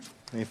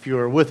If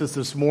you're with us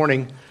this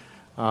morning,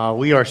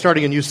 we are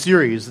starting a new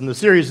series, and the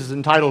series is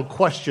entitled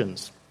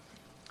Questions.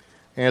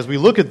 As we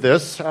look at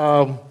this,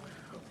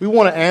 we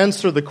want to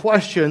answer the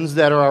questions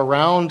that are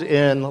around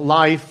in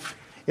life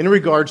in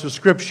regards to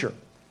Scripture.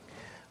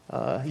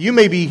 You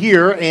may be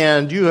here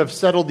and you have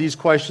settled these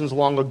questions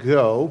long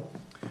ago,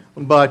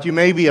 but you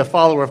may be a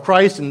follower of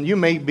Christ and you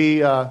may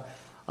be it's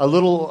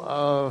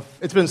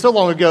been so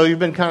long ago you've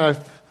been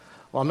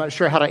I'm not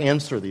sure how to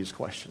answer these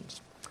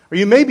questions. Or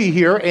you may be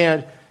here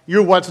and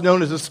you're what's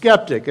known as a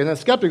skeptic, and a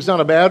skeptic's not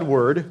a bad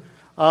word.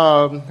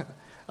 A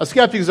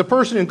skeptic is a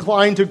person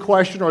inclined to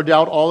question or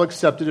doubt all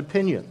accepted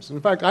opinions. In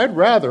fact, I'd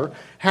rather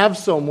have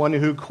someone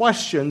who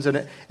questions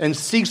and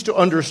seeks to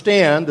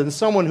understand than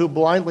someone who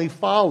blindly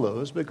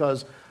follows,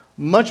 because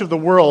much of the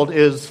world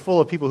is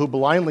full of people who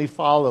blindly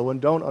follow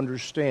and don't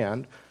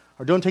understand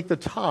or don't take the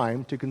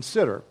time to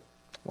consider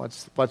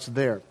what's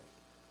there.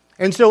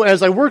 And so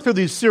as I work through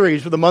these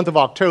series for the month of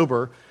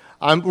October,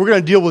 we're going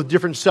to deal with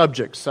different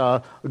subjects.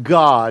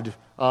 God,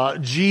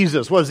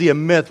 Jesus, was he a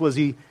myth? Is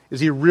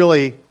he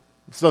really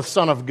the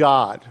Son of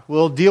God?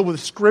 We'll deal with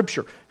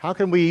Scripture. How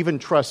can we even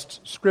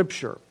trust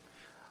Scripture?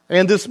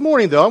 And this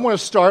morning, though, I want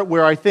to start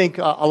where I think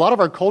a lot of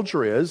our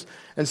culture is,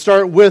 and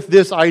start with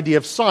this idea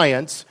of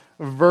science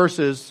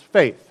versus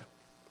faith.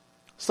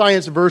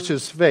 Science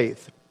versus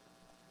faith.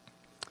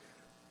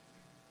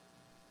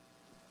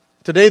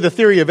 Today, the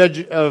theory of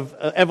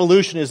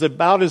evolution is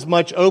about as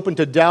much open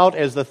to doubt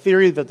as the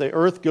theory that the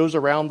earth goes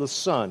around the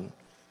sun.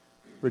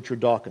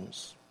 Richard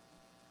Dawkins.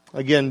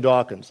 Again,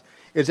 Dawkins.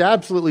 It's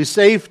absolutely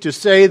safe to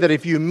say that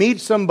if you meet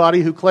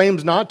somebody who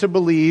claims not to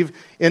believe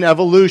in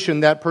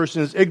evolution, that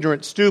person is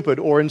ignorant, stupid,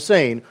 or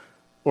insane,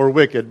 or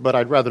wicked, but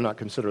I'd rather not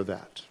consider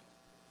that.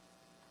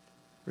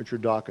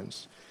 Richard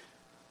Dawkins.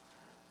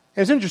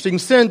 And it's interesting,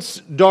 since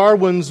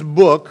Darwin's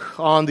book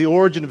on the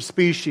origin of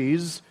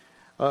species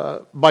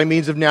by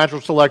means of natural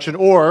selection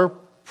or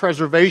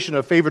preservation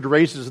of favored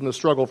races in the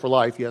struggle for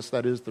life. Yes,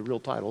 that is the real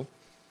title,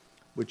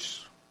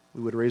 which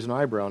we would raise an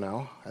eyebrow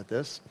now at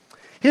this.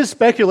 His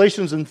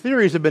speculations and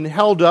theories have been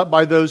held up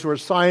by those who are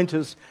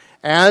scientists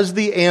as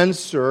the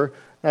answer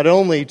not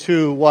only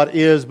to what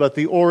is, but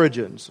the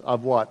origins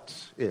of what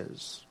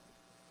is.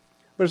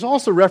 But it's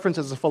also referenced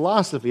as a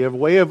philosophy, a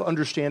way of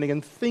understanding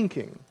and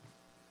thinking.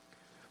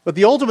 But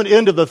the ultimate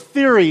end of the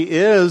theory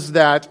is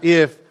that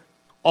if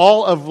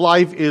all of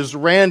life is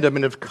random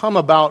and have come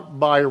about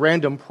by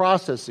random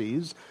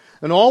processes,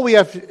 and we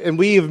have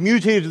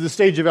mutated to the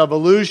stage of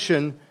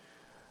evolution,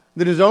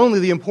 that is only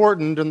the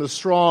important and the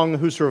strong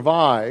who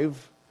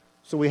survive,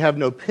 so we have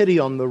no pity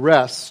on the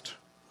rest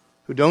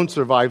who don't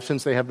survive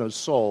since they have no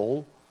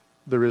soul,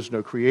 there is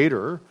no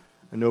creator,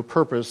 and no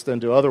purpose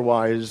than to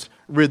otherwise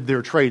rid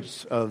their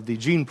traits of the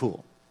gene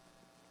pool.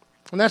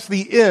 And that's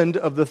the end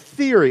of the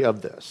theory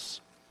of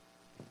this.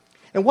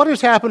 And what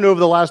has happened over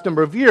the last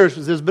number of years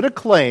is there's been a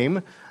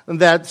claim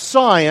that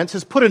science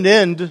has put an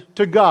end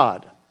to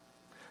God.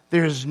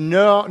 There's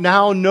now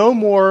no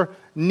more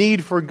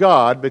need for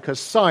God because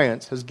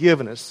science has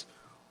given us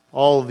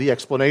all of the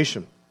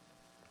explanation.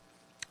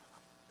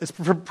 It's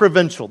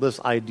provincial, this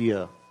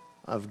idea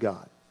of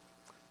God.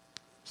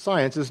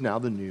 Science is now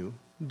the new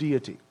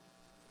deity.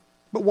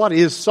 But what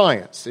is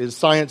science? Is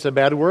science a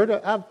bad word?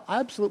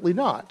 Absolutely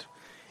not.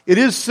 It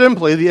is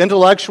simply the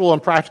intellectual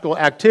and practical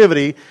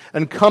activity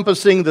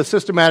encompassing the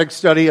systematic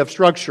study of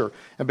structure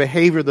and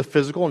behavior of the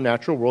physical and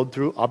natural world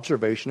through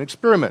observation and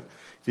experiment.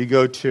 If you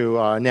go to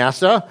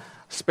NASA,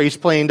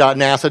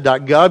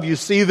 spaceplane.nasa.gov, you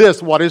see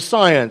this. What is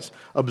science?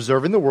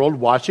 Observing the world,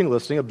 watching,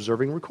 listening,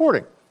 observing,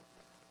 recording.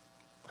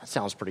 That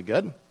sounds pretty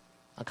good.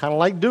 I kind of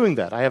like doing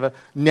that. I have a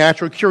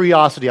natural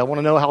curiosity. I want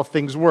to know how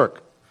things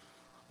work.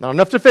 Not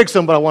enough to fix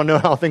them, but I want to know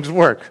how things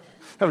work.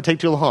 That would take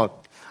too long.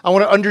 I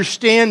want to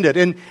understand it.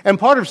 And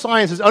part of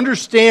science is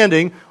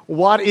understanding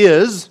what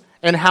is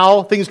and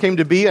how things came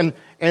to be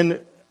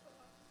and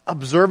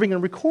observing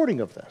and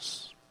recording of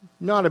this.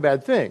 Not a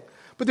bad thing.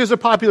 But there's a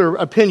popular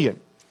opinion.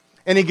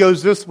 And it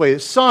goes this way.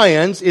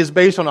 Science is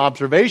based on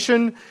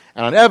observation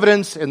and on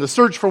evidence and the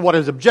search for what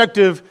is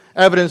objective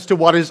evidence to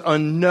what is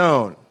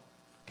unknown.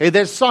 Okay,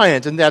 that's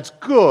science and that's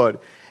good.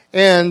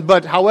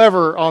 But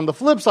however, on the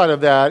flip side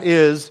of that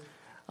is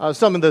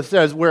something that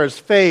says, whereas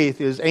faith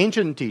is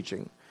ancient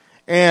teaching,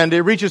 and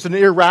it reaches an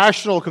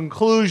irrational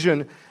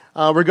conclusion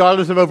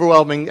regardless of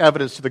overwhelming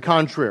evidence to the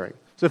contrary.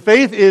 So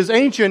faith is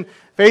ancient.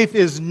 Faith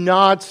is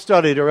not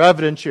studied or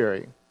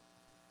evidentiary.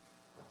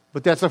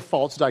 But that's a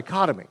false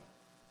dichotomy.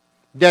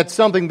 That's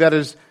something that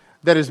has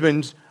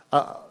been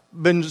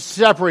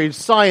separated,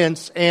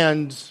 science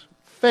and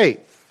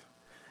faith.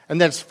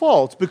 And that's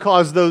false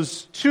because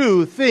those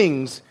two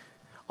things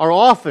are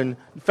often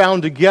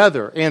found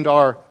together and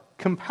are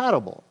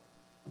compatible.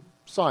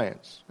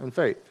 Science and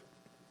faith.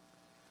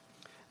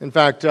 In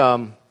fact,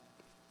 one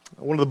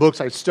of the books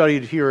I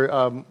studied here,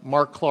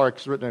 Mark Clark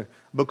has written a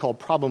book called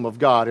Problem of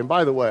God. And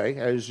by the way,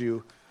 as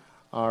you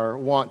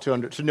want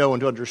to know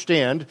and to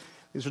understand,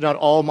 these are not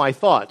all my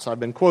thoughts. I've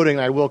been quoting,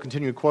 I will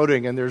continue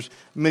quoting, and there's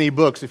many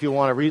books. If you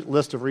want a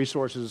list of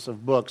resources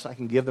of books, I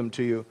can give them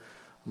to you.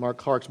 Mark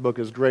Clark's book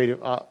is great.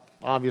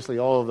 Obviously,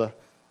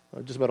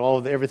 just about all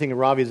of everything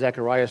Ravi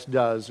Zacharias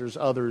does. There's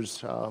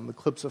others,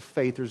 Eclipse of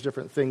Faith. There's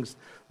different things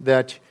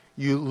that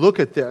you look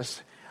at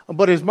this.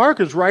 But as Mark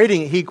is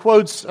writing, he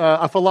quotes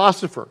a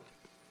philosopher.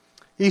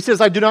 He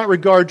says, "I do not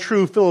regard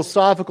true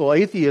philosophical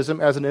atheism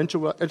as an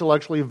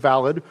intellectually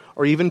valid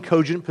or even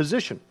cogent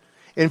position.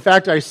 In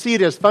fact, I see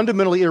it as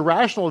fundamentally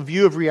irrational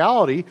view of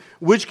reality,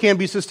 which can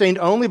be sustained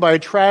only by a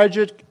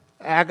tragic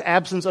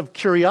absence of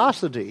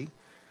curiosity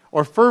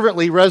or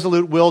fervently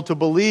resolute will to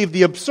believe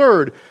the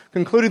absurd,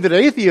 concluding that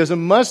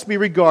atheism must be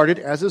regarded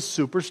as a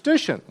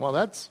superstition."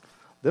 Well,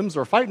 them's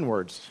are fighting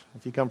words,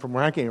 if you come from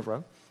where I came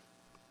from.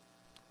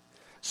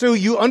 So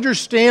you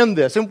understand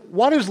this. And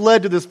what has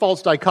led to this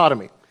false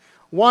dichotomy?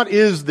 What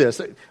is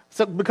this?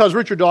 Because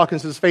Richard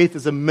Dawkins says faith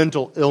is a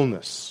mental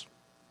illness.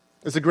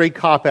 It's a great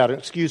cop-out, an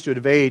excuse to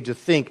evade, to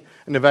think,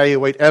 and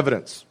evaluate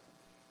evidence.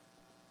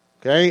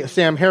 Okay,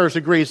 Sam Harris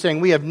agrees, saying,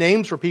 "We have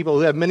names for people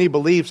who have many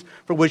beliefs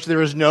for which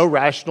there is no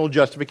rational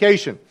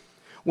justification.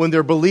 When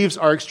their beliefs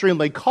are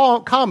extremely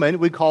common,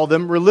 we call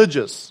them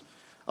religious.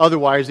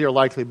 Otherwise, they are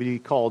likely to be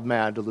called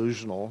mad,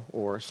 delusional,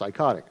 or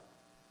psychotic."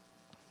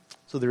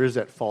 So there is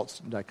that false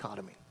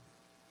dichotomy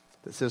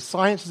that says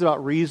science is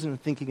about reason,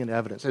 thinking, and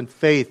evidence, and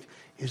faith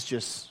is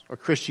just, or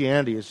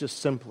Christianity is just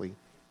simply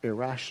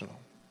irrational.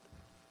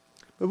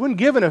 But when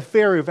given a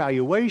fair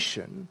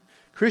evaluation,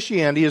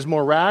 Christianity is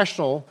more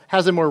rational,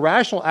 has a more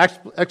rational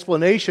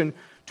explanation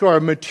to our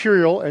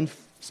material and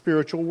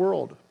spiritual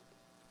world.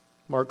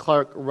 Mark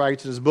Clark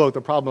writes in his book,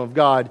 The Problem of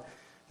God,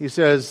 he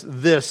says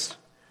this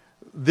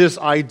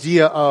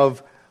idea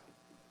of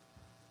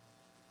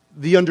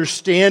the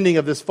understanding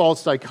of this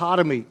false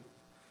dichotomy,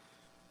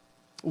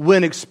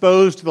 when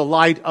exposed to the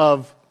light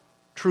of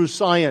true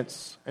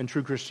science and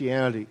true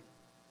Christianity,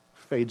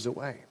 fades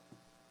away.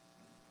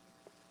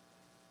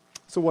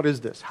 So what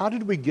is this? How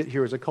did we get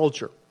here as a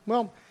culture?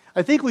 Well,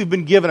 I think we've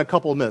been given a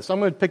couple of myths. I'm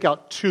going to pick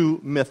out two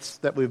myths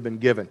that we've been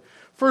given.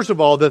 First of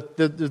all,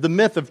 the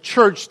myth of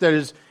church that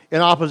is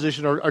in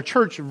opposition, or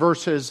church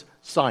versus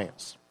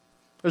science.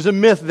 There's a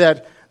myth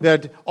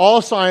that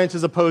all science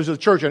is opposed to the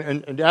church,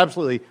 and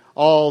absolutely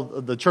all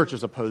of the church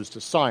is opposed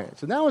to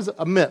science. And that was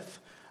a myth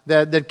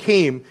that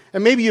came,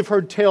 and maybe you've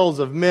heard tales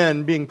of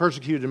men being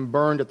persecuted and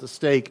burned at the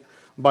stake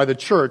by the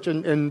church,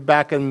 and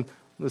back in,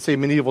 let's say,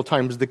 medieval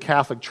times, the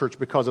Catholic Church,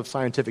 because of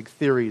scientific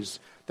theories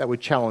that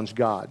would challenge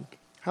God.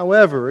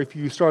 However, if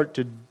you start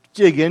to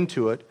dig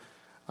into it,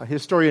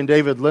 historian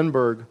David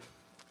Lindbergh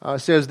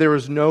says there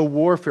is no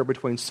warfare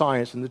between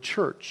science and the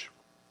church.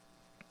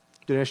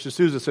 Dinesh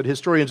D'Souza said,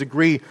 historians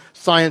agree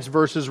science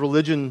versus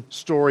religion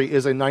story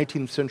is a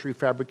 19th century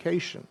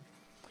fabrication.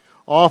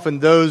 Often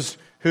those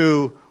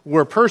who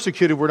were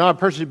persecuted were not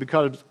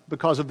persecuted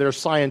because of their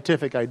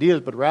scientific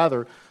ideas, but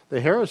rather the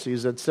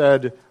heresies that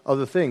said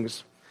other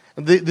things.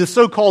 And the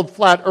so-called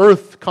flat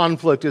earth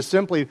conflict is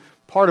simply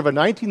part of a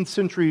 19th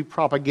century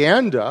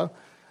propaganda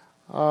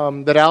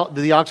that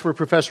the Oxford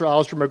professor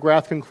Alistair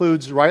McGrath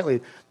concludes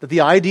rightly that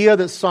the idea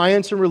that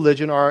science and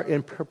religion are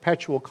in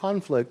perpetual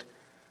conflict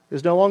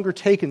is no longer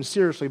taken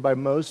seriously by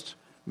most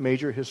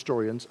major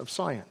historians of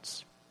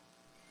science.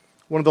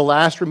 One of the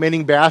last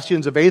remaining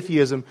bastions of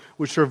atheism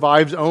which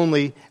survives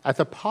only at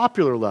the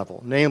popular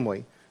level,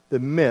 namely the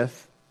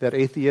myth that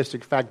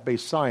atheistic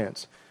fact-based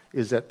science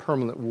is at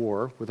permanent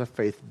war with a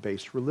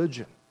faith-based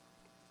religion.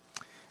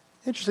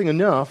 Interesting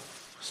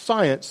enough,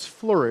 science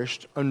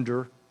flourished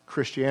under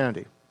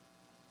Christianity.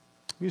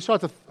 You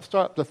start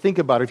to think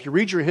about it. If you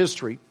read your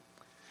history,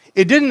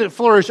 it didn't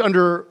flourish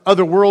under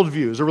other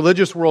worldviews or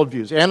religious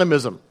worldviews,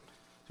 animism.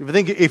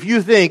 If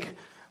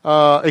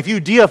you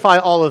deify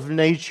all of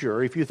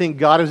nature, if you think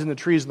God is in the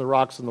trees and the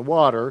rocks and the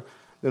water,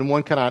 then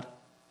one cannot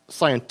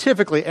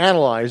scientifically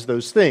analyze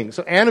those things.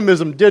 So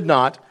animism did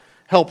not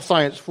help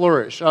science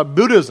flourish.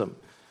 Buddhism,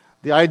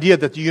 the idea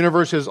that the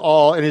universe is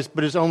all,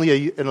 but it's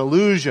only an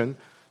illusion.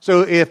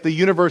 So if the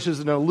universe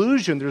is an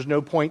illusion, there's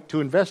no point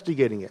to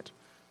investigating it.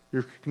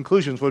 Your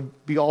conclusions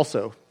would be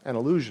also an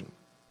illusion.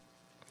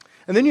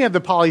 And then you have the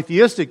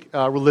polytheistic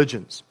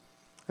religions.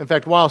 In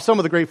fact, while some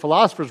of the great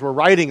philosophers were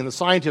writing and the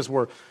scientists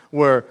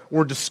were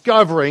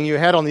discovering, you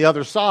had on the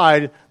other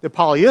side the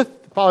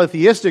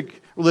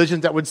polytheistic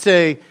religions that would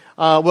say,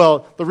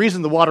 well, the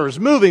reason the water is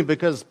moving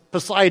because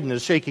Poseidon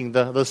is shaking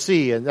the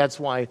sea, and that's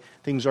why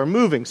things are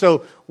moving.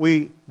 So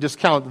we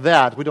discount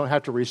that. We don't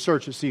have to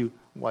research to see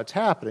what's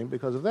happening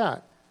because of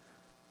that.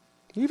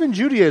 Even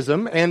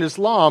Judaism and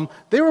Islam,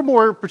 they were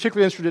more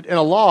particularly interested in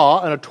a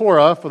law and a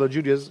Torah for the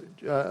Judaism,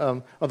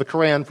 or the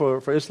Quran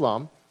for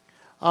Islam,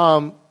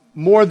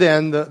 more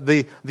than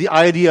the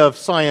idea of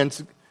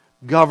science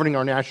governing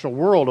our natural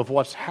world of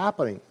what's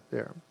happening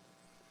there.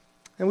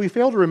 And we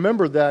fail to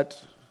remember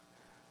that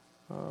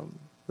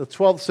the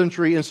 12th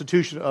century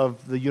institution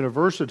of the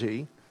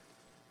university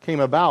came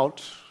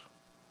about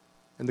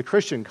in the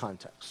Christian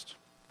context.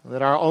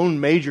 That our own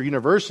major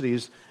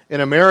universities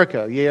in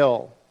America,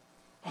 Yale,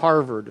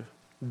 Harvard,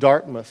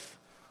 Dartmouth,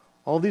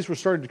 all these were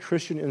started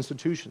Christian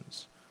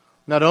institutions.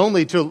 Not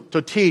only to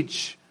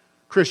teach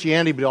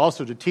Christianity, but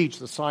also to teach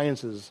the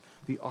sciences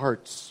the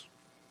arts,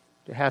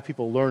 to have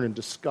people learn and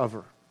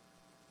discover.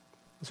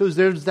 So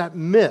there's that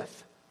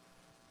myth.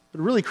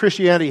 But really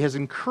Christianity has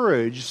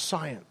encouraged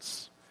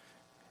science,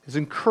 has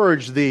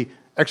encouraged the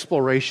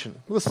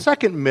exploration. Well, the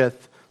second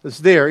myth that's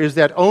there is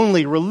that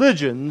only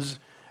religions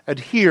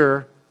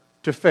adhere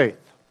to faith.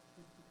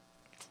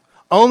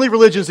 Only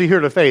religions adhere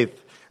to faith.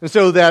 And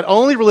so that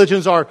only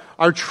religions are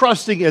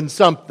trusting in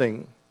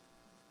something.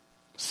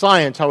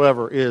 Science,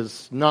 however,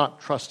 is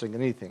not trusting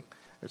in anything.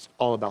 It's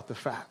all about the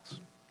facts.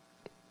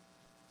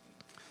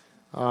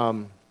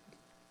 Harvard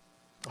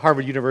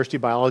University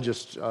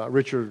biologist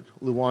Richard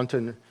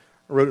Lewontin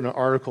wrote an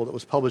article that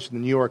was published in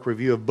the New York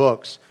Review of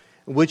Books,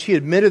 in which he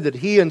admitted that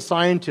he and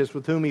scientists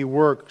with whom he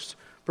works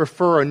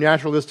prefer a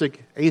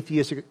naturalistic,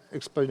 atheistic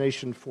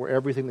explanation for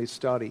everything they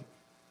study,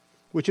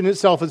 which in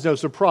itself is no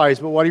surprise,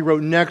 but what he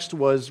wrote next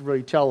was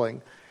very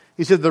telling.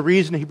 He said the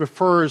reason he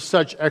prefers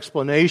such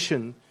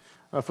explanation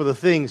for the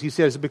things, he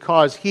says, is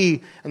because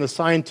he and the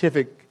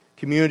scientific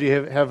community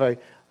have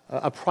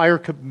a prior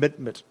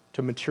commitment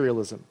to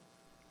materialism.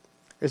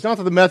 It's not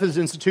that the methods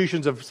and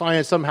institutions of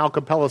science somehow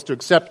compel us to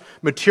accept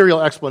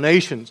material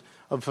explanations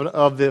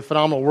of the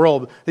phenomenal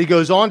world. He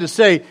goes on to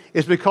say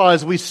it's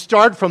because we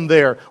start from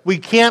there. We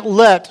can't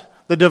let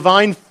the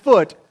divine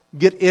foot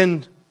get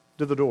into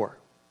the door.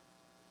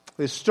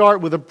 They start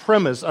with a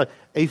premise,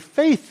 a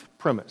faith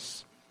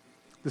premise.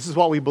 This is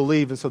what we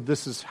believe, and so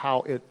this is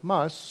how it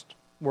must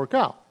work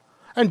out.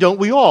 And don't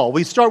we all?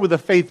 We start with a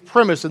faith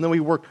premise, and then we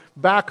work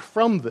back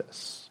from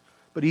this.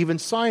 But even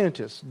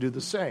scientists do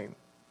the same.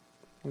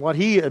 What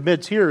he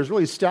admits here is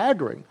really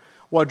staggering.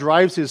 What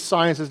drives his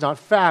science is not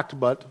fact,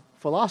 but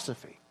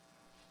philosophy.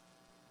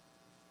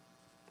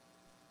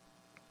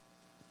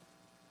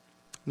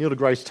 Neil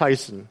deGrasse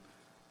Tyson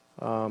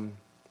wrote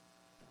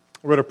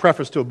a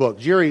preface to a book.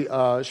 Jerry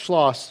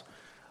Schloss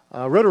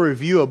wrote a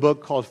review of a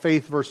book called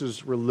Faith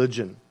versus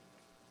Religion.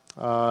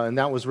 And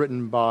that was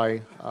written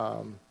by,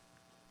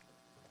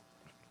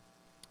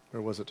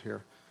 where was it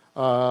here?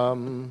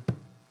 Well,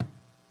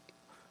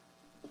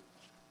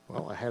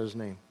 I had his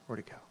name. Where'd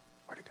it go?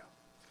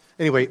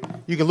 Anyway,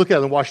 you can look at it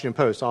in the Washington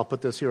Post. I'll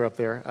put this here up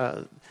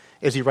there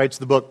as he writes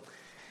the book.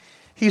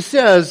 He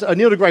says,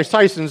 Neil deGrasse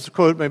Tyson's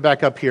quote, may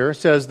back up here,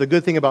 says, the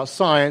good thing about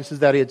science is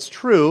that it's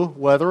true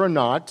whether or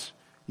not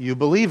you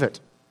believe it.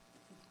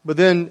 But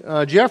then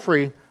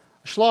Jeffrey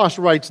Schloss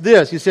writes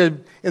this. He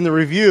said in the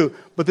review,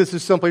 but this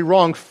is simply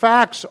wrong.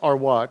 Facts are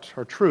what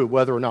are true,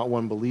 whether or not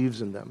one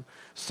believes in them.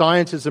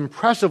 Science is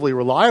impressively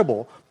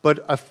reliable,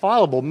 but a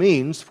fallible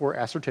means for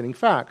ascertaining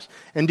facts.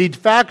 Indeed,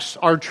 facts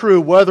are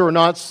true whether or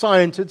not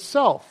science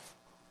itself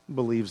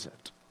believes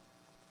it.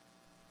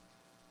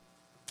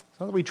 It's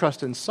not that we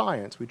trust in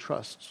science, we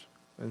trust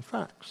in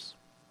facts.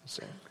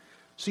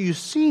 So you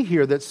see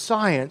here that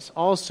science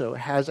also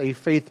has a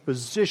faith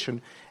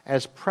position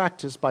as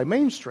practiced by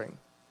mainstream.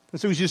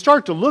 And so as you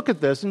start to look at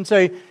this and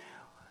say,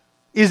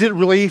 is it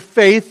really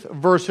faith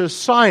versus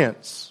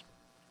science?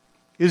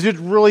 Is it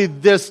really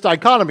this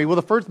dichotomy? Well,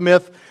 the first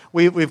myth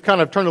we've kind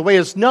of turned away.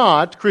 It's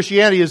not.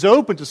 Christianity is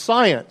open to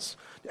science.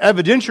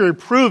 Evidentiary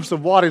proofs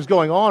of what is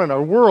going on in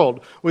our world.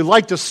 We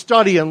like to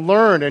study and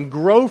learn and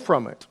grow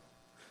from it.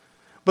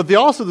 But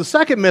the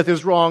second myth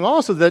is wrong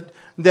also, that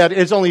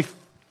it's only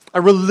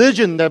a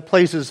religion that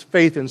places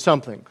faith in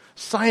something.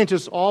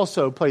 Scientists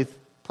also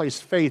place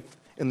faith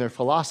in their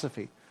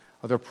philosophy,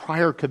 or their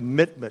prior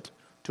commitment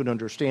to an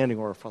understanding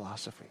or a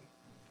philosophy.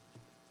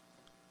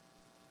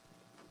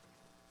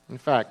 In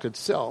fact,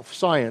 itself,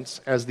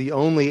 science as the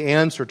only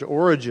answer to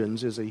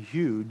origins is a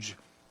huge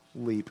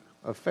leap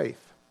of faith.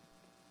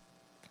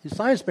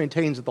 Science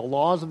maintains that the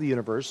laws of the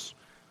universe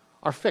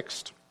are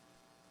fixed.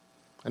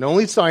 And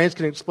only science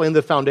can explain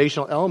the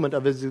foundational element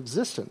of its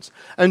existence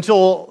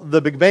until the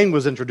Big Bang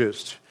was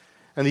introduced.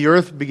 And the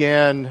universe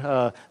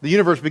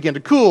began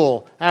to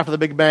cool after the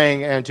Big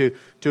Bang and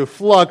to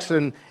flux.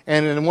 And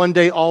in one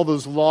day, all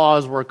those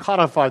laws were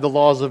codified, the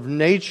laws of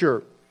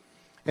nature.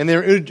 And they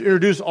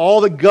introduced all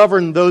that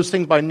govern those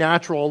things by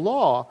natural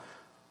law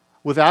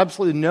with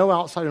absolutely no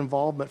outside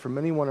involvement from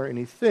anyone or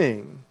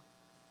anything.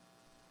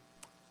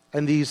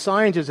 And these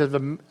scientists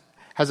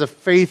has a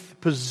faith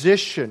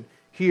position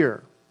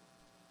here.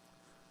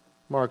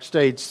 Clark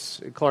states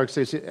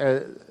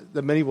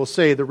that many will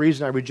say the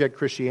reason I reject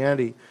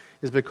Christianity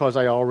is because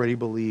I already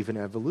believe in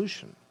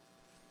evolution.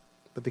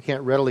 But they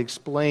can't readily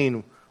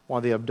explain why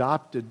they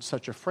adopted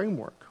such a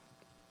framework.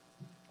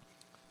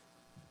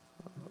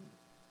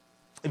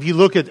 If you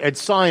look at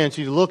science,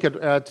 you look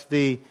at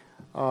the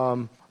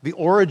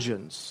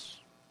origins,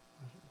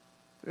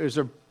 there's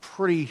a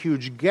pretty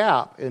huge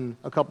gap in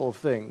a couple of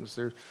things.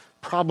 There's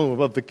the problem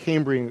of the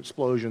Cambrian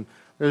explosion.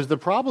 There's the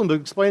problem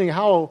of explaining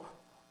how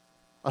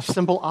a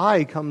simple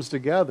eye comes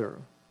together.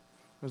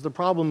 There's the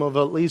problem of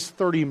at least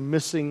 30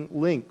 missing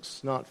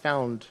links not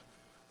found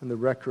in the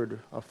record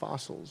of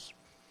fossils.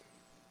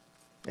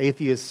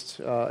 Atheist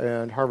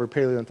and Harvard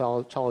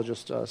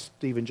paleontologist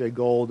Stephen Jay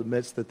Gould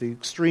admits that the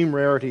extreme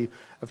rarity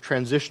of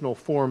transitional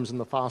forms in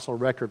the fossil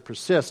record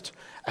persist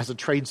as a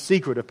trade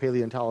secret of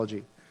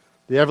paleontology.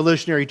 The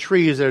evolutionary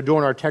trees that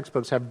adorn our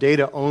textbooks have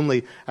data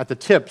only at the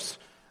tips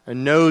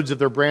and nodes of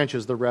their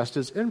branches. The rest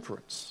is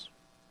inference.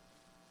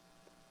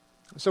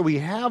 So we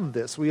have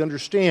this. We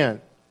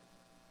understand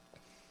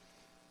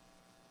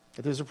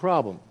that there's a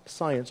problem.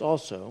 Science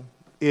also,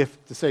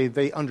 if to say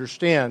they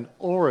understand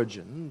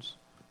origins,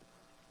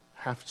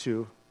 have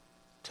to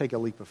take a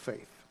leap of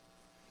faith.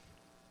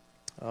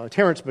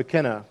 Terence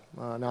McKenna,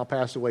 now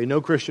passed away, no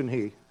Christian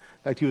he. In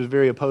fact, he was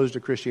very opposed to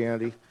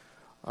Christianity.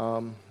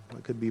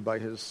 It could be by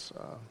his...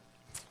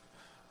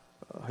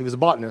 he was a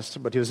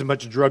botanist, but he was in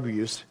much drug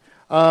use.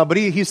 But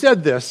he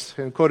said this,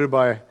 and quoted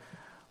by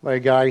a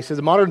guy. He says,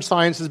 modern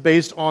science is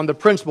based on the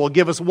principle,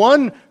 give us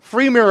one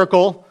free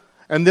miracle,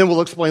 and then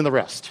we'll explain the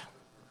rest.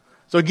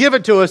 So give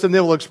it to us, and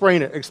then we'll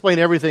explain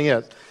everything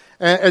else.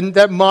 And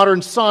that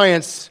modern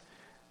science,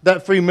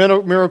 that free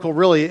miracle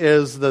really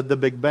is the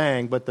Big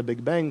Bang, but the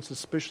Big Bang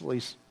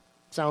suspiciously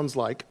sounds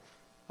like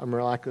a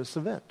miraculous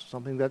event,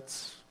 something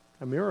that's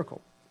a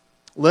miracle,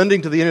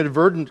 lending to the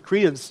inadvertent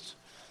credence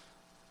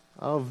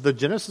of the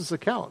Genesis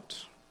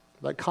account,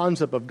 that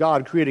concept of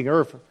God creating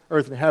earth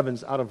and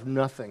heavens out of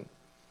nothing.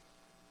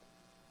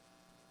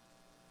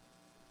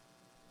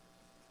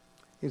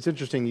 It's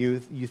interesting. You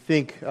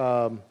think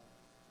of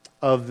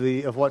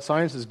what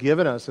science has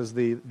given us as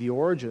the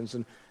origins,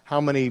 and how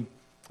many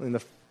in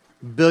the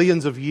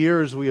billions of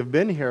years we have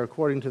been here,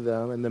 according to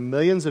them, and the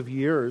millions of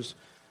years,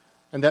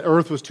 and that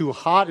Earth was too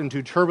hot and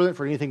too turbulent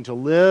for anything to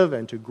live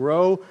and to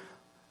grow,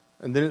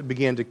 and then it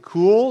began to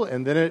cool,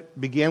 and then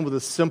it began with a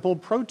simple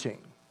protein,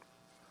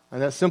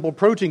 and that simple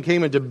protein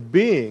came into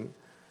being.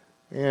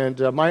 And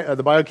the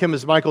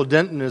biochemist Michael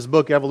Denton, in his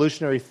book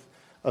Evolutionary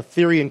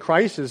Theory in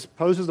Crisis,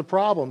 poses the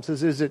problem.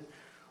 Says, is it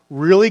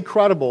really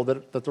credible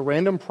that the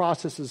random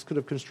processes could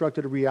have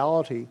constructed a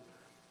reality,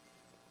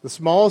 the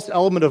smallest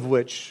element of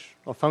which,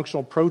 a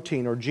functional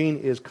protein or gene,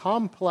 is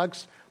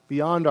complex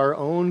beyond our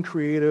own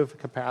creative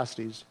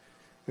capacities,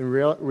 in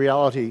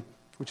reality,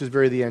 which is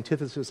very the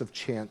antithesis of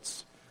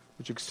chance,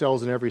 which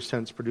excels in every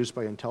sense produced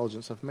by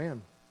intelligence of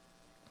man?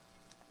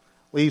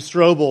 Lee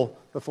Strobel,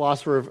 the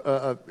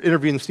philosopher,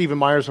 interviewing Stephen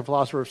Myers, a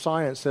philosopher of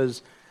science,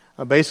 says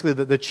basically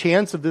that the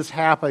chance of this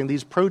happening,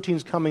 these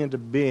proteins coming into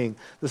being,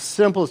 the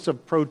simplest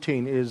of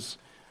protein is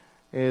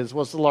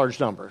what's the large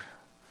number?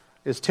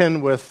 Is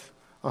 10 with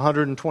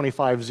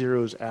 125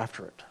 zeros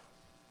after it.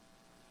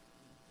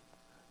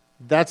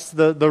 That's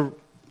that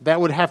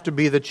would have to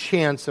be the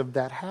chance of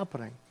that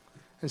happening.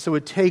 And so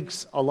it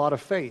takes a lot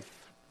of faith.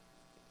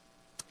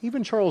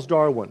 Even Charles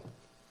Darwin,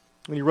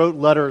 when he wrote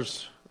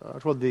letters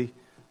toward the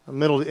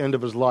middle to end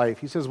of his life,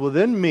 he says,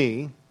 within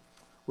me,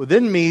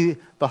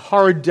 the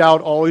hard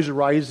doubt always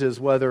arises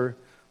whether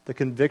the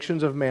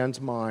convictions of man's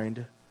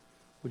mind,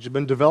 which have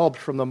been developed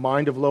from the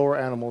mind of lower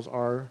animals,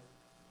 are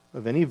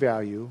of any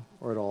value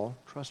or at all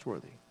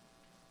trustworthy.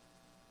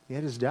 He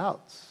had his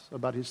doubts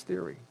about his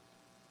theory.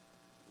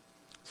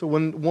 So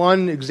when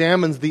one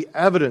examines the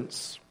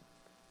evidence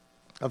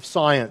of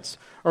science,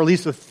 or at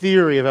least the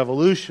theory of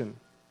evolution,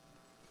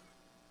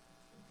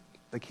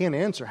 they can't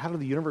answer, how did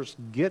the universe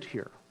get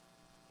here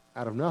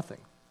out of nothing?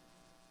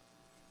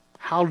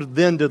 How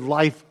then did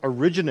life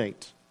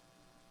originate?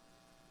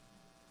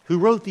 Who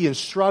wrote the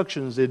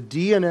instructions, the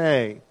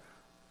DNA?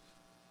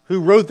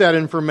 Who wrote that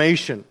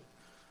information?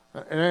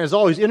 And as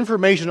always,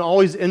 information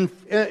always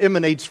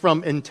emanates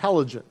from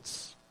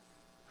intelligence.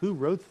 Who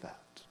wrote that?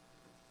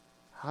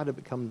 How did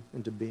it come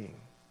into being?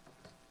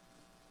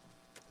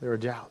 There are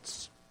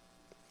doubts.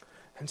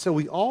 And so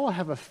we all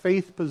have a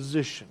faith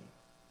position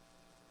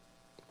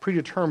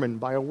predetermined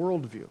by a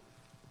worldview.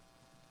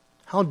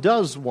 How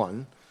does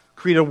one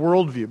create a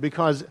worldview?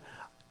 Because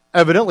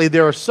evidently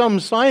there are some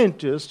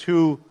scientists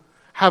who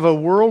have a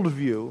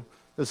worldview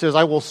that says,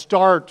 I will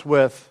start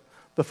with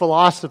the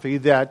philosophy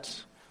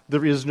that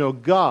there is no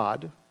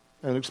God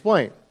and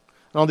explain.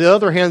 And on the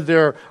other hand,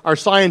 there are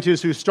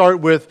scientists who start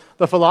with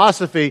the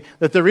philosophy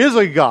that there is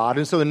a God,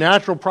 and so the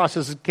natural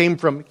process came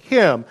from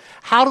Him.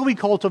 How do we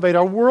cultivate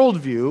our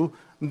worldview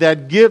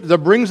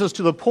that brings us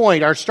to the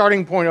point, our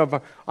starting point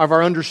of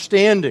our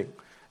understanding?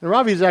 And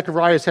Ravi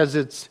Zacharias says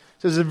it's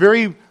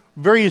very,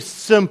 very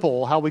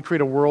simple how we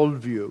create a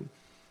worldview.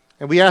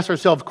 And we ask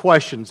ourselves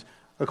questions.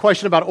 A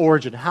question about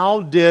origin.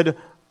 How did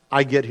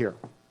I get here?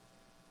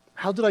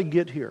 How did I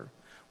get here?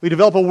 We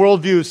develop a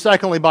worldview,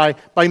 secondly, by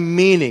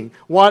meaning.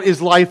 What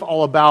is life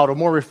all about? Or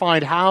more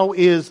refined,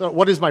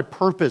 what is my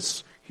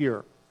purpose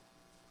here?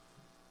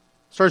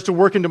 Starts to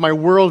work into my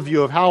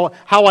worldview of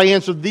how I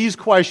answer these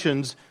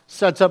questions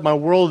sets up my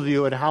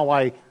worldview and how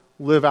I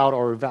live out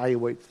or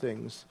evaluate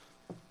things.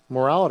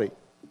 Morality.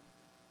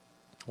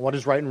 What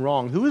is right and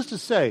wrong? Who is to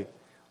say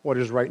what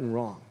is right and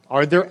wrong?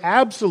 Are there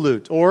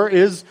absolute, or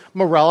is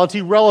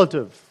morality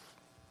relative?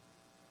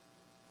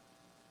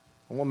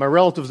 I want my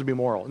relatives to be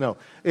moral. No,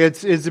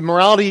 it's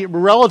morality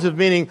relative,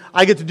 meaning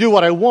I get to do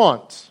what I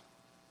want,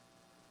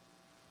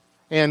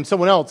 and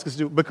someone else gets to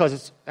do it because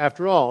it's,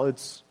 after all,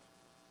 it's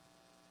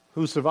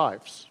who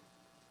survives.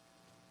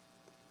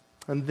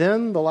 And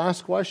then the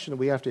last question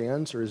we have to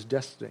answer is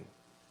destiny.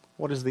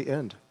 What is the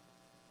end?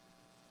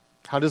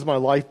 How does my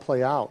life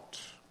play out?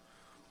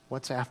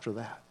 What's after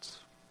that?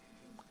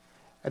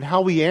 And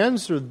how we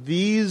answer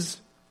these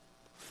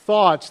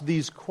thoughts,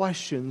 these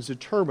questions,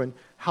 determine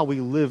how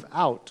we live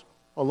out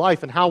a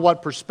life and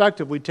what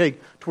perspective we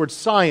take towards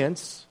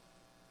science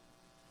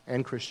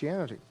and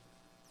Christianity.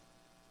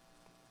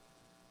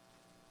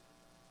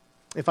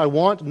 If I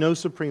want no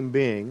supreme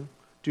being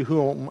to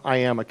whom I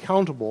am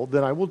accountable,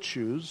 then I will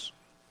choose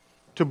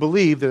to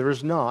believe that there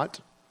is not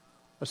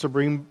a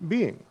supreme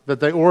being, that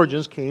the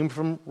origins came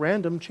from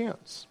random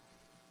chance.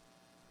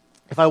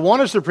 If I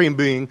want a supreme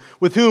being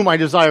with whom I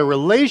desire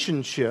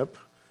relationship,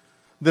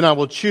 then I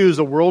will choose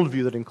a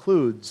worldview that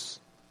includes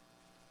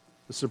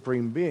the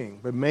supreme being.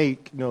 But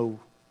make no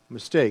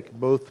mistake,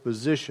 both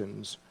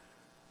positions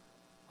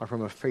are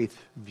from a faith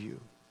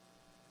view.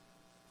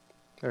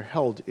 They're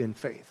held in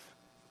faith.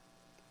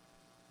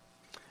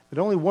 But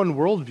only one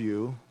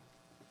worldview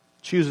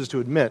chooses to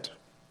admit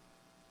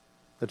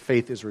that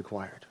faith is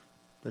required,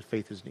 that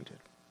faith is needed.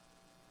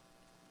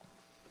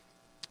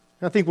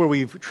 And I think where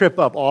we trip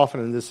up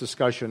often in this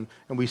discussion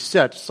and we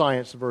set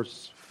science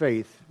versus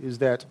faith is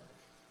that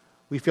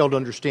we fail to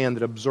understand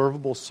that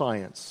observable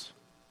science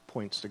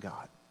points to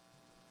God.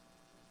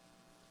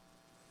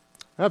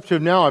 Up to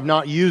now, I've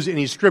not used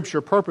any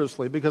scripture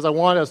purposely because I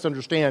want us to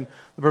understand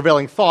the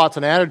prevailing thoughts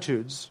and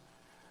attitudes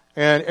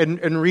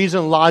and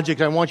reason and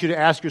logic. I want you to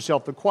ask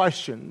yourself the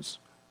questions.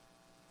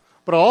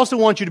 But I also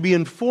want you to be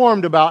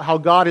informed about how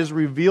God has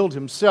revealed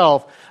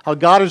Himself, how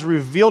God has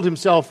revealed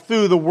Himself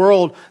through the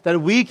world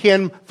that we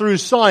can, through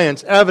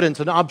science, evidence,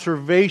 and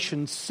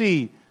observation,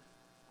 see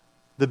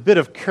the bit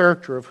of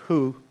character of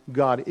who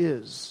God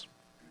is.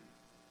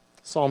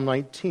 Psalm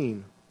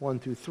 19, 1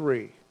 through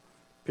 3.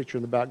 Picture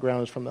in the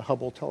background is from the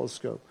Hubble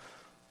telescope.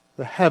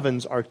 The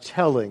heavens are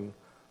telling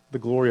the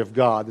glory of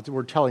God. The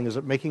word telling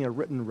is making a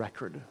written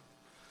record.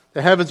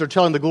 The heavens are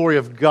telling the glory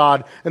of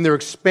God, and their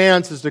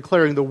expanse is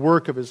declaring the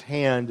work of His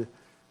hand.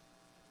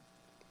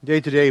 Day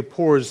to day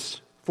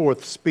pours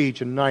forth speech,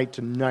 and night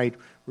to night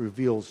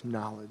reveals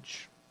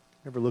knowledge.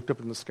 Ever looked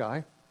up in the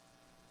sky?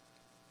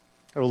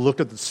 Ever looked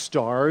at the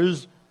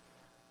stars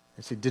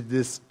and said, did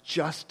this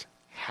just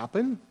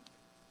happen?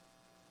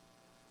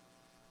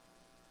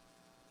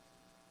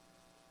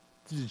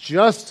 Did it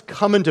just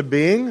come into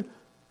being?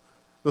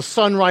 The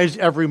sunrise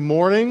every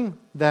morning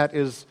that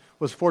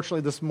was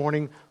fortunately this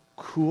morning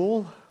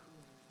cool.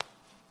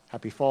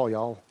 Happy fall,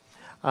 y'all.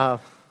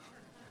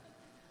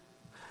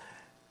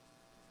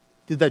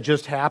 Did that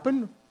just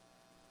happen?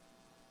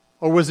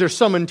 Or was there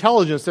some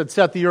intelligence that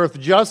set the earth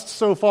just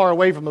so far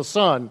away from the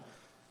sun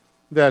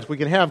that we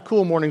can have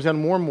cool mornings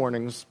and warm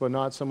mornings, but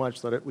not so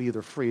much that we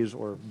either freeze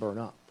or burn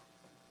up?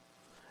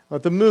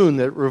 But the moon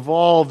that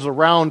revolves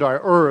around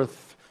our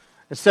earth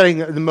and setting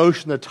in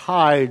motion the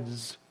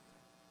tides,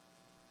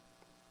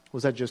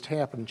 was that just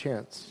happen,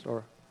 chance?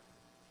 Or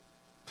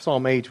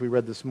Psalm 8 we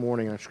read this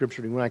morning in our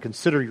scripture, when I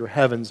consider your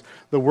heavens,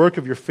 the work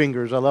of your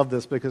fingers. I love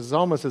this because it's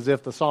almost as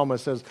if the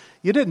psalmist says,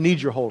 you didn't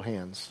need your whole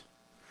hands.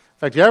 In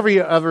fact,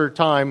 every other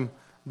time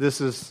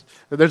there's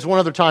one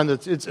other time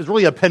that it's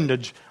really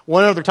appendage.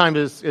 One other time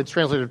it's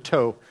translated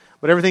toe.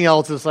 But everything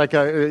else is like,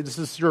 this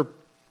is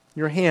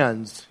your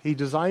hands. He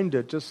designed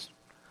it.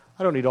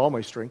 I don't need all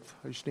my strength.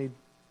 I just need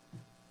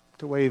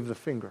to wave the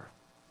finger,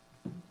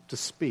 to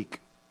speak,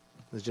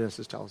 as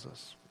Genesis tells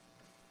us.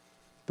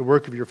 The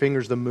work of your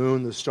fingers, the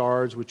moon, the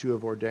stars, which you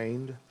have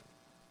ordained.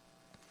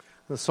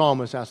 The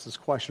psalmist asks this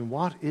question,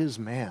 what is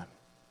man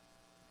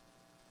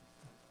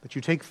that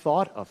you take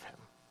thought of him?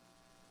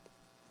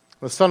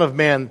 The Son of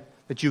Man,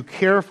 that you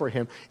care for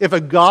him. If a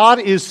God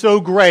is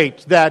so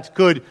great that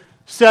could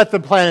set the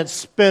planets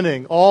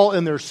spinning, all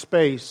in their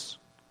space,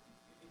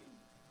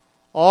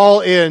 all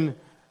in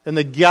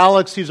the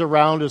galaxies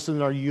around us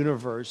in our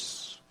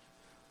universe,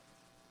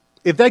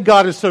 if that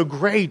God is so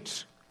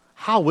great,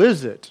 how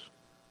is it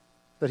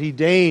that He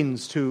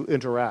deigns to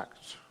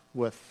interact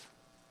with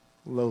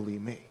lowly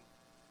me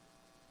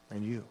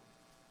and you?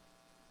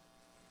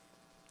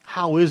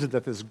 How is it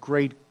that this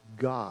great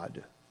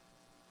God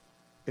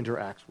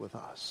interacts with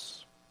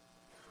us?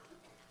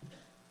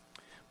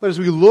 But as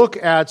we look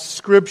at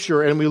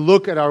Scripture and we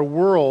look at our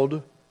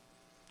world,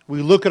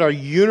 we look at our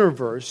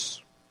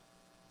universe,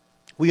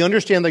 we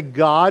understand that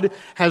God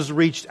has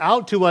reached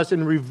out to us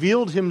and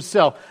revealed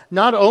Himself,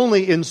 not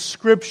only in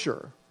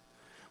Scripture,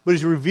 but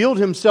He's revealed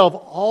Himself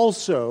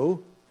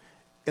also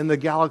in the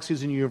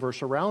galaxies and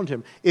universe around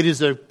Him. It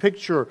is a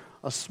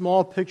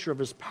small picture of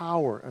His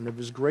power and of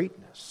His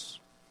greatness.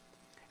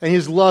 And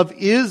His love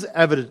is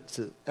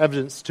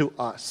evidence to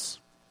us.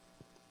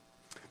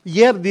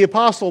 Yet the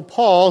Apostle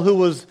Paul, who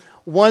was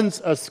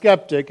once a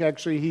skeptic,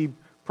 actually he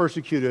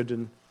persecuted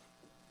and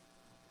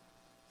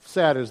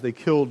sad as they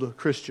killed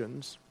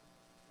Christians,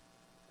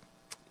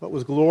 but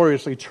was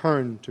gloriously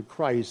turned to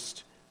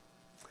Christ.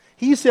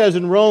 He says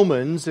in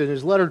Romans, in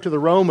his letter to the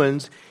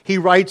Romans, he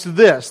writes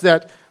this,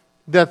 that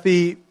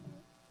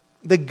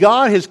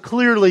God has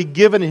clearly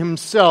given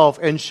Himself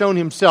and shown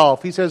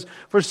Himself. He says,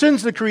 for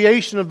since the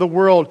creation of the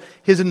world,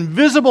 His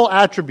invisible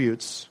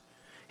attributes,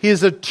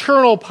 His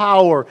eternal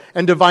power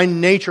and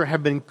divine nature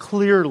have been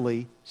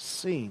clearly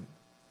seen.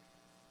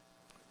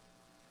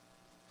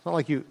 It's not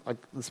like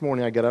this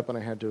morning I got up and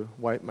I had to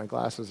wipe my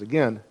glasses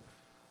again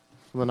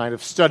from the night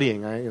of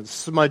studying. I had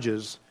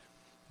smudges.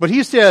 But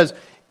he says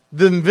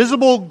the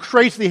invisible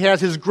traits that he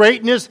has, his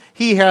greatness,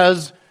 he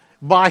has,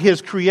 by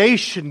his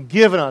creation,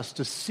 given us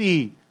to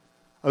see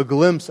a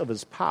glimpse of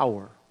his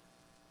power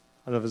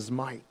and of his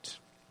might.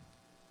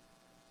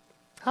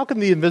 How can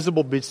the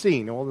invisible be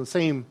seen? Well, in the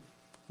same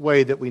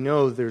way that we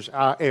know there's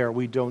air,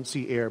 we don't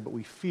see air, but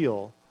we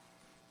feel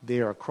the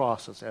air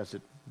across us as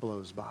it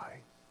blows by.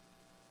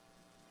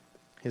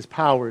 His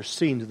power is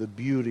seen to the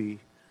beauty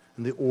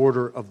and the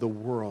order of the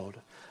world.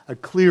 A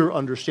clear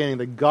understanding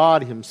that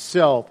God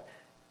himself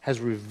has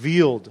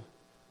revealed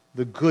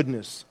the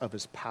goodness of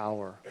his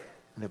power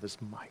and of his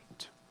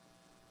might.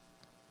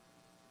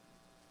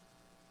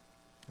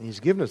 And he's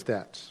given us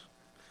that.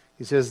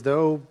 He says,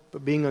 though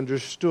being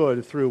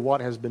understood through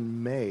what has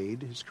been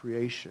made, his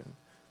creation,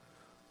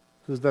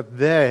 so that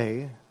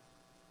they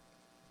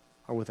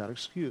are without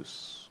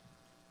excuse.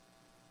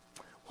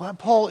 What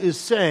Paul is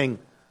saying,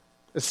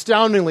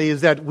 astoundingly,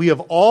 is that we have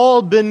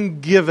all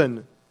been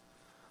given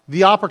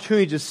the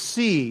opportunity to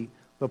see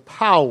the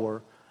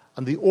power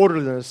and the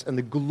orderliness and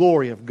the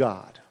glory of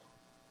God.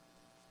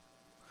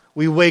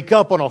 We wake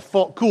up on a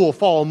cool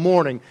fall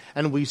morning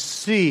and we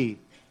see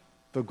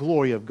the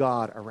glory of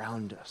God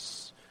around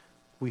us.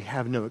 We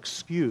have no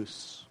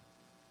excuse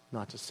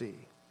not to see.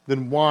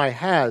 Then why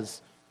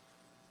has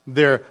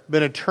there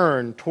been a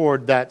turn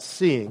toward that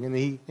seeing? And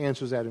he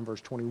answers that in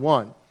verse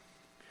 21.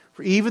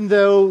 For even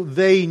though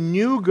they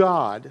knew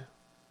God,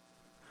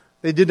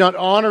 they did not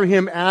honor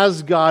him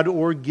as God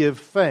or give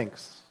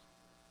thanks.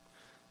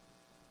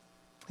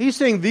 He's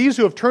saying these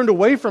who have turned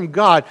away from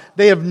God,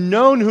 they have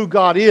known who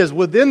God is.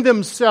 Within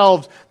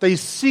themselves, they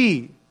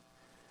see.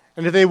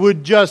 And if they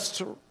would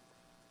just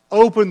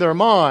open their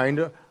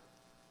mind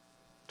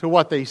to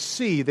what they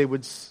see, they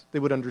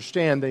would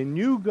understand. They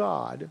knew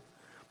God,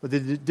 but they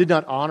did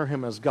not honor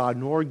him as God,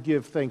 nor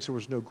give thanks. There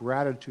was no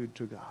gratitude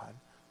to God.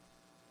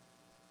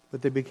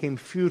 But they became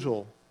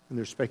futile in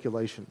their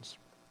speculations.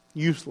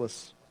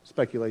 Useless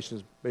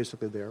speculations,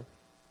 basically their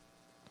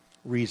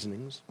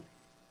reasonings.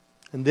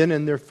 And then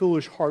in their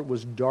foolish heart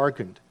was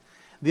darkened.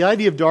 The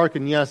idea of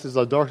darkened, yes, is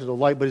a darkness of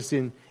light, but it's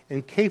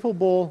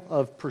incapable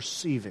of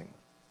perceiving.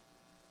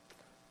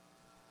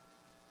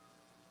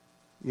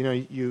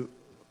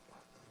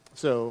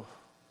 So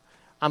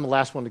I'm the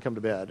last one to come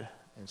to bed.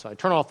 And so I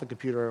turn off the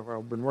computer where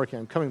I've been working,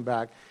 I'm coming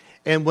back.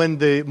 And when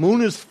the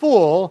moon is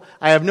full,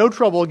 I have no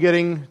trouble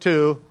getting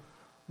to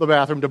the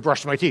bathroom to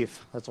brush my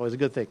teeth. That's always a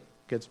good thing,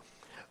 kids.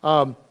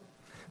 But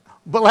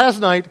last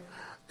night,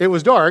 it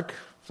was dark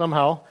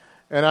somehow,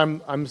 and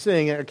I'm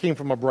seeing it came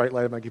from a bright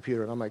light of my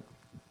computer, and I'm like,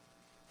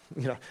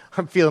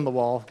 I'm feeling the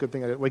wall. Good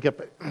thing I didn't wake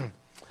up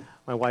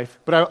my wife.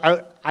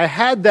 But I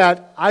had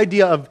that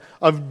idea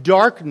of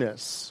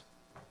darkness,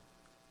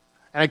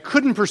 and I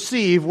couldn't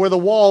perceive where the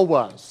wall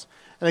was.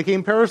 And I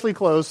came perilously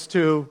close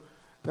to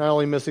not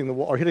only missing the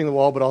wall or hitting the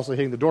wall, but also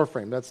hitting the door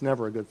frame. That's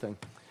never a good thing.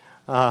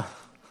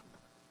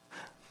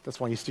 That's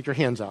why you stick your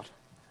hands out.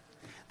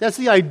 That's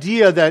the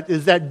idea that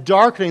is that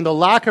darkening, the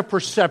lack of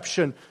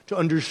perception to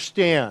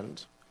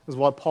understand, is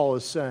what Paul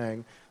is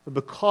saying. But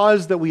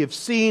because that we have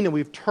seen and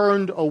we've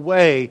turned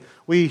away,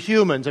 we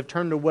humans have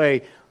turned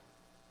away,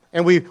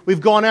 and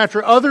we've gone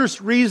after others'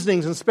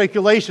 reasonings and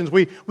speculations.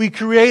 We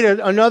created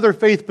another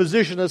faith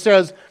position that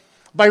says,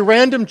 by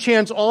random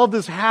chance, all of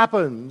this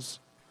happens.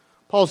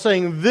 Paul's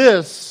saying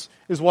this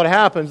is what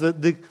happens.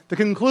 The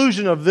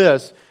conclusion of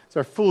this is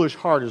our foolish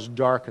heart is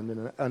darkened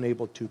and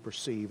unable to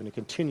perceive, and it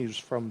continues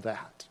from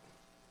that.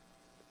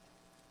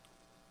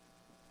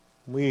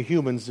 We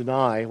humans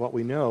deny what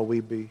we know.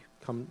 We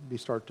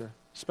start to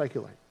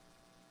speculate.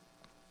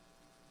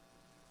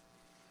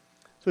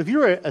 So if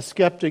you're a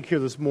skeptic here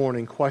this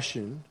morning,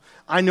 question,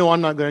 I know I'm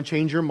not going to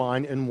change your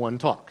mind in one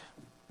talk.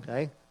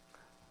 Okay?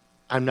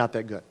 I'm not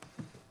that good.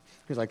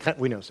 He's like,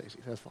 we know, Stacey.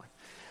 That's fine.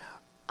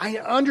 I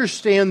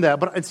understand that,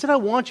 but instead I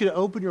want you to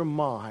open your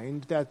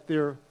mind that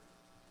there's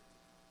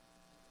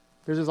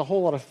a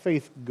whole lot of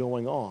faith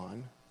going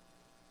on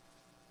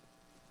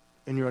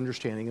in your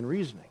understanding and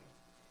reasoning.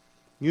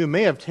 You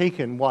may have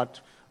taken what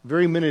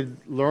very many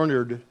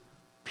learned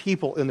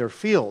people in their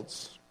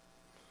fields,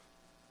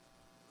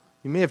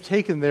 you may have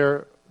taken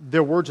their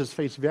words as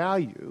face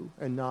value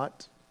and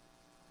not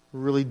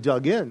really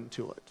dug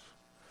into it.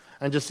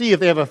 And to see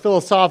if they have a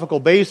philosophical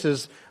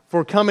basis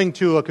for coming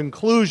to a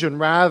conclusion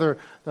rather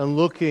than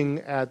looking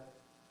at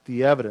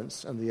the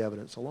evidence and the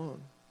evidence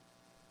alone.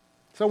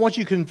 So I want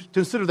you to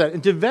consider that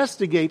and to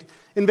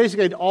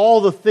investigate all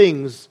the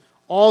things,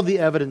 all the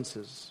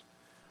evidences,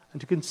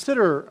 and to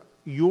consider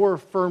your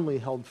firmly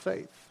held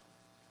faith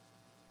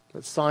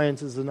that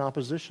science is in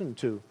opposition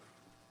to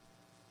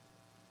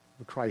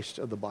the Christ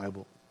of the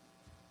Bible.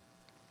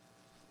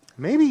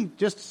 Maybe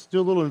just do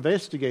a little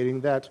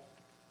investigating that,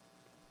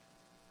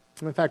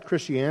 in fact,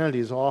 Christianity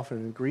is often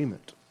in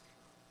agreement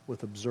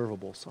with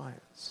observable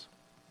science.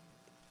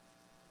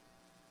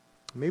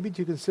 Maybe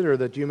to consider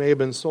that you may have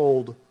been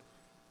sold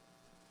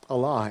a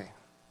lie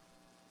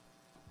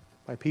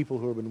by people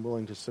who have been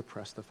willing to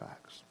suppress the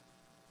facts.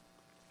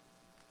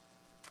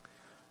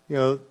 You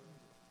know,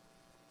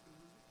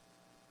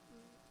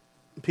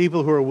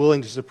 people who are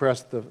willing to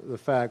suppress the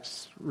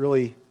facts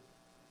really,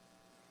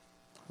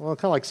 well,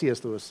 kind of like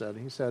C.S. Lewis said.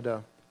 He said,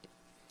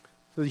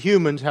 the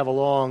humans have a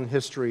long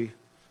history,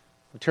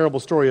 a terrible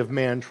story of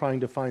man trying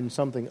to find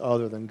something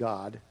other than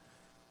God,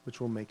 which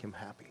will make him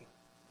happy.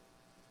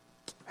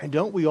 And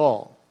don't we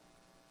all,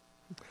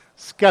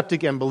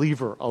 skeptic and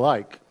believer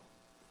alike,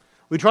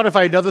 we try to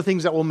find other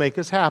things that will make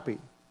us happy.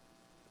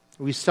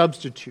 We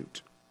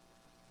substitute.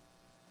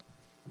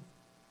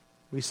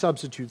 We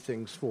substitute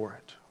things for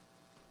it.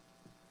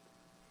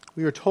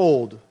 We are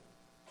told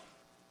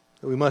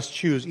that we must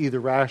choose either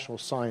rational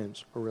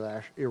science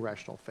or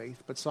irrational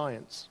faith, but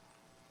science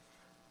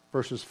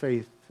versus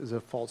faith is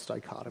a false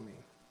dichotomy.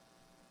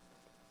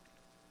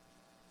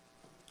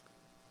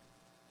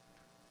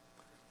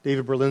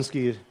 David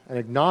Berlinski, an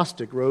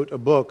agnostic, wrote a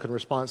book in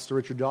response to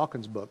Richard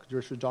Dawkins' book.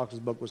 Richard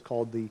Dawkins' book was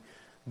called The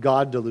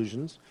God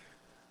Delusions.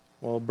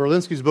 Well,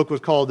 Berlinski's book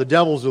was called The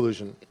Devil's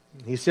Delusion.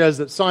 He says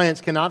that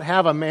science cannot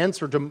have an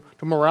answer to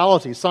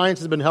morality. Science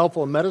has been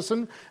helpful in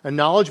medicine and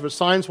knowledge, but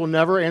science will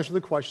never answer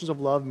the questions of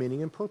love,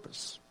 meaning, and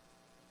purpose.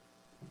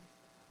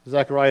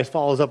 Zacharias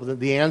follows up with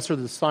the answer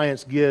that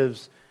science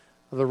gives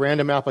of the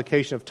random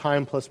application of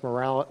time plus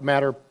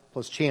matter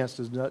plus chance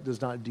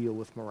does not deal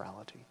with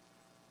morality.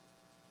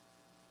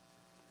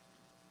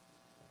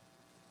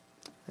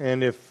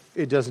 And if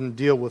it doesn't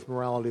deal with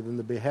morality, then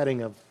the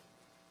beheading of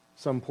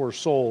some poor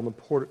soul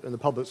in the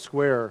public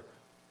square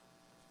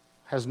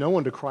has no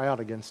one to cry out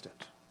against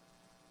it.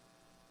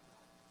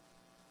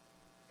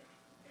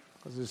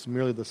 Because it's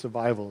merely the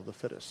survival of the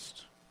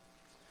fittest.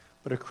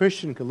 But a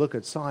Christian can look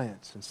at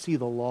science and see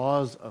the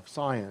laws of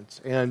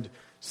science and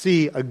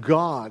see a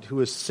God who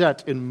has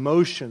set in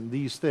motion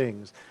these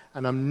things,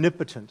 an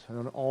omnipotent and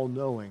an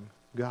all-knowing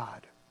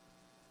God.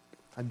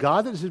 A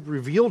God that has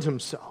revealed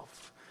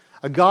himself,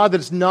 a God that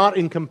is not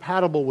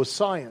incompatible with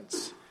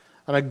science,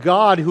 and a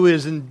God who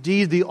is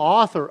indeed the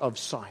author of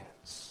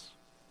science.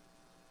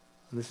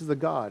 And this is the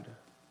God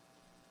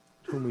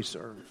whom we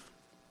serve.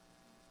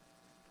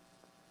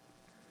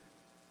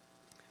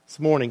 This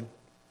morning,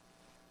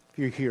 if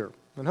you're here,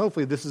 and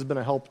hopefully this has been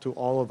a help to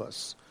all of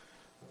us,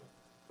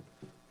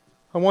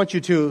 I want you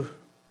to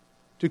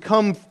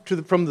come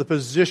from the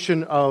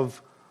position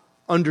of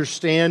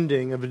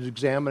understanding, of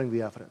examining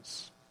the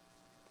evidence.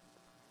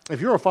 If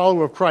you're a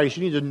follower of Christ,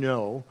 you need to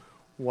know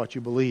what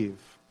you believe.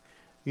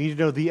 You need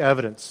to know the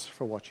evidence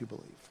for what you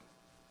believe.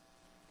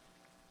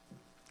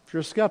 If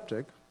you're a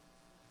skeptic,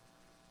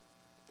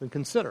 then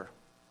consider.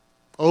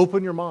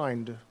 Open your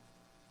mind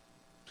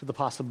to the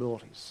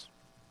possibilities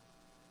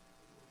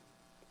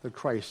that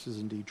Christ is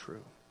indeed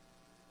true.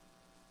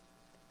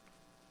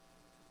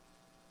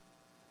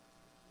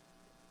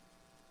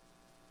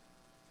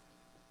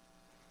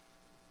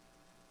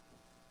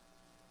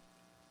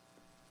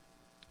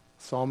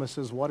 The psalmist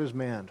says, "What is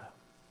man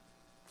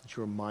that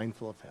you are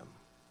mindful of him?"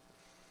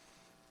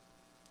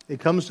 It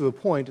comes to a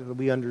point that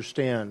we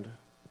understand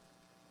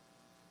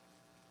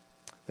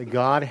that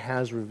God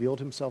has revealed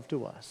himself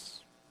to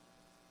us.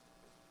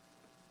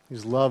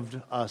 He's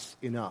loved us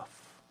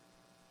enough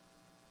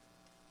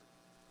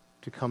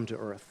to come to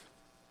earth,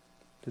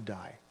 to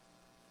die,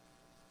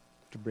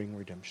 to bring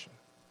redemption.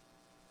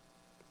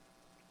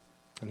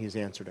 And he has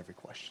answered every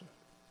question.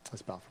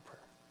 Let's bow for prayer.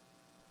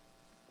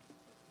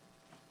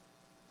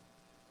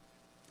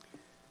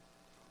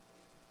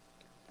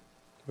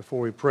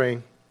 Before we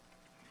pray,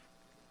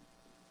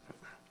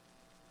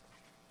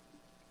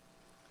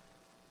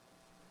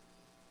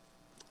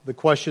 the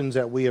questions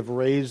that we have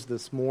raised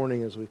this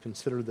morning as we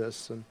consider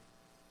this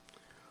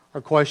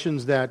are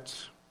questions that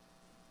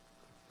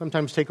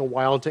sometimes take a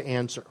while to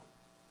answer.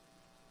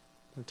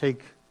 They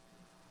take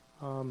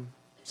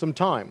some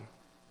time.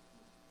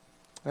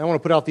 And I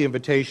want to put out the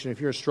invitation,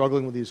 if you're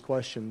struggling with these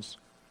questions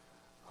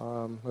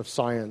of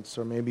science,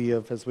 or maybe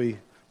as we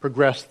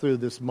progress through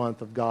this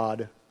month of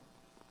God,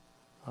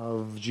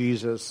 of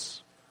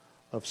Jesus,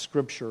 of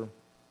Scripture,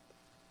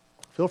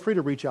 feel free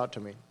to reach out to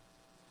me.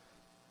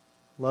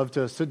 Love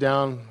to sit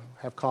down,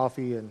 have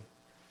coffee, and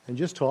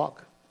just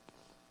talk.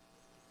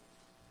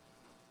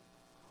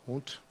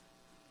 Won't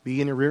be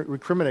any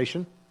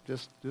recrimination.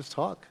 Just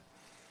talk.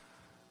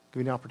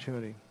 Give me an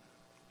opportunity.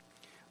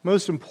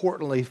 Most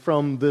importantly,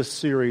 from this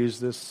series,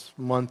 this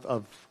month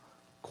of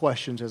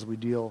questions as we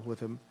deal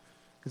with him,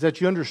 is that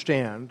you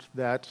understand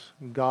that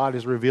God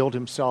has revealed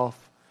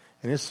himself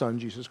in his Son,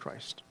 Jesus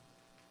Christ.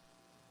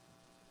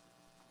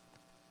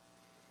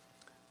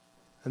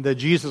 And that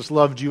Jesus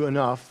loved you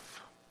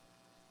enough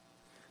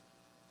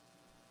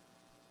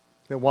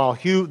that while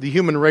the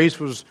human race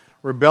was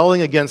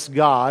rebelling against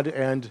God,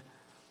 and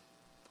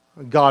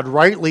God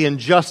rightly in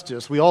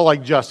justice, we all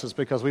like justice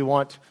because we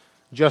want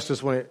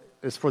justice when it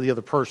is for the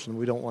other person.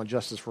 We don't want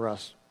justice for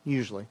us,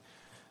 usually.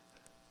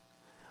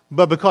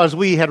 But because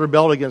we had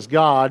rebelled against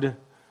God,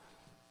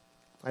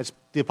 As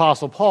the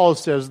Apostle Paul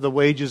says, the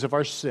wages of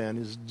our sin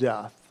is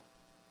death.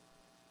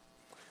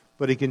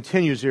 But he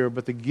continues here,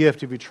 but the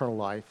gift of eternal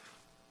life.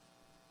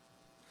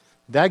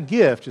 That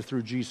gift is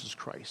through Jesus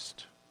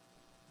Christ.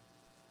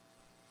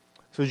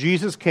 So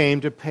Jesus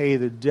came to pay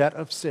the debt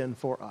of sin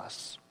for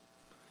us.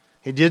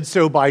 He did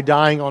so by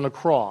dying on a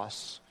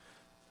cross.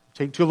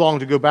 Take too long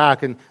to go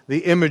back, and the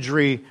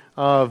imagery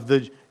of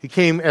he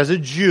came as a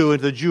Jew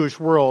into the Jewish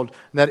world,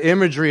 and that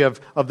imagery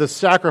of the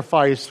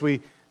sacrifice.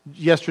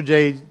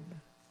 Yesterday,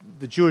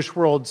 the Jewish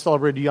world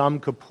celebrated Yom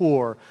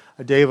Kippur,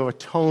 a day of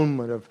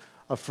atonement,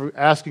 of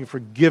asking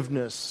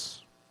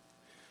forgiveness.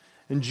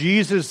 And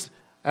Jesus,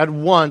 at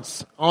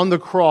once, on the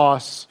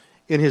cross,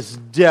 in his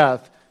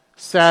death,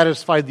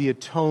 satisfied the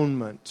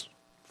atonement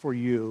for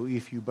you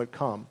if you but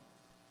come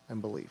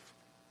and believe.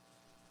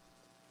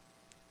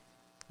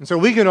 And so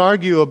we can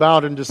argue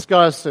about and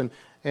discuss and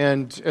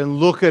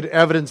look at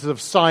evidence of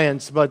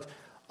science, but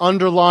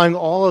underlying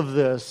all of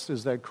this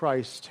is that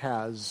Christ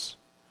has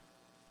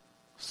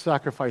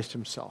sacrificed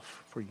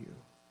himself for you.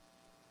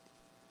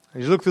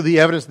 As you look through the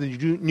evidence in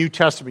the New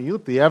Testament, you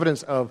look at the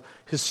evidence of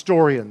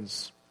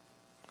historians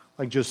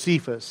like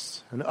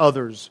Josephus and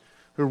others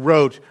who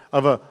wrote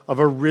of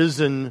a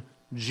risen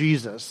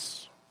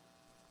Jesus.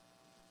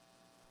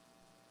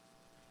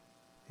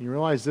 And you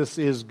realize this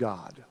is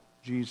God.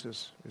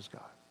 Jesus is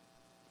God.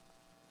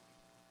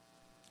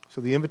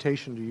 So the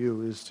invitation to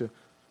you is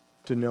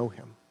to know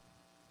him.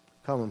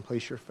 Come and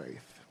place your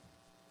faith.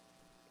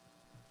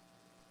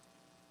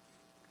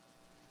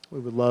 We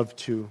would love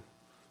to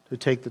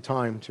take the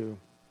time to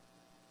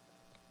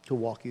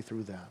walk you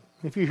through that.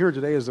 If you're here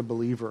today as a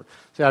believer,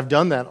 say, I've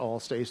done that all,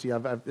 Stacy.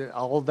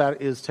 All of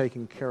that is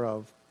taken care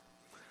of.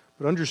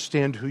 But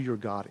understand who your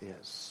God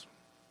is.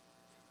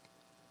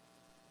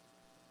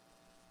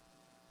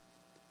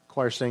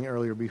 Choir sang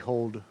earlier,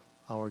 behold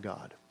our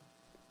God.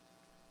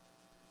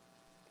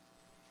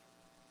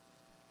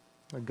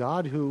 A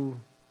God who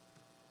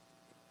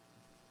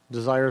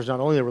desires not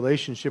only a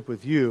relationship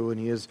with you, and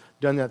he has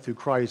done that through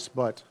Christ,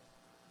 but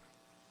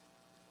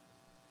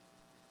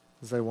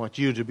I want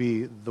you to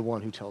be the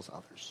one who tells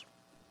others.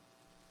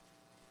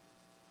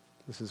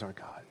 This is our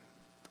God.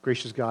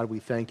 Gracious God, we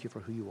thank you for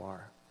who you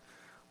are.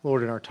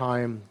 Lord, in our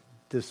time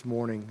this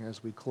morning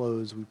as we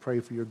close, we pray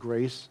for your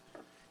grace,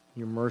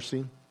 your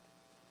mercy.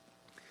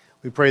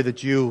 We pray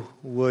that you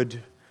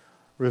would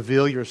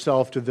reveal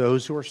yourself to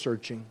those who are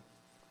searching.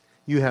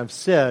 You have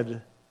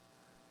said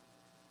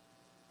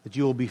that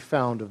you will be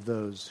found of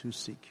those who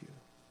seek you.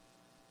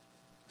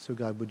 So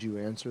God, would you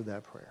answer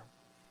that prayer?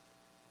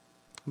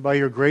 By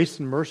your grace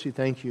and mercy,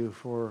 thank you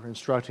for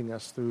instructing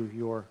us through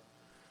your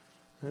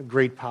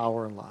great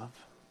power and love.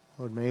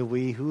 Lord, may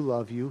we who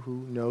love you,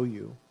 who know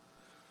you,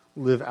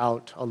 live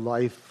out a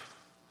life,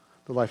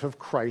 the life of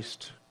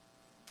Christ,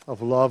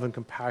 of love and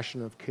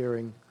compassion, of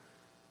caring,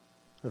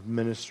 of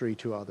ministry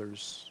to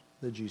others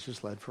that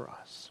Jesus led for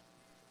us,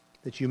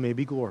 that you may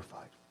be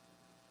glorified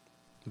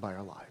by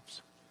our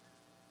lives.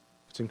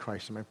 It's in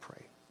Christ's name I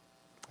pray.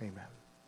 Amen.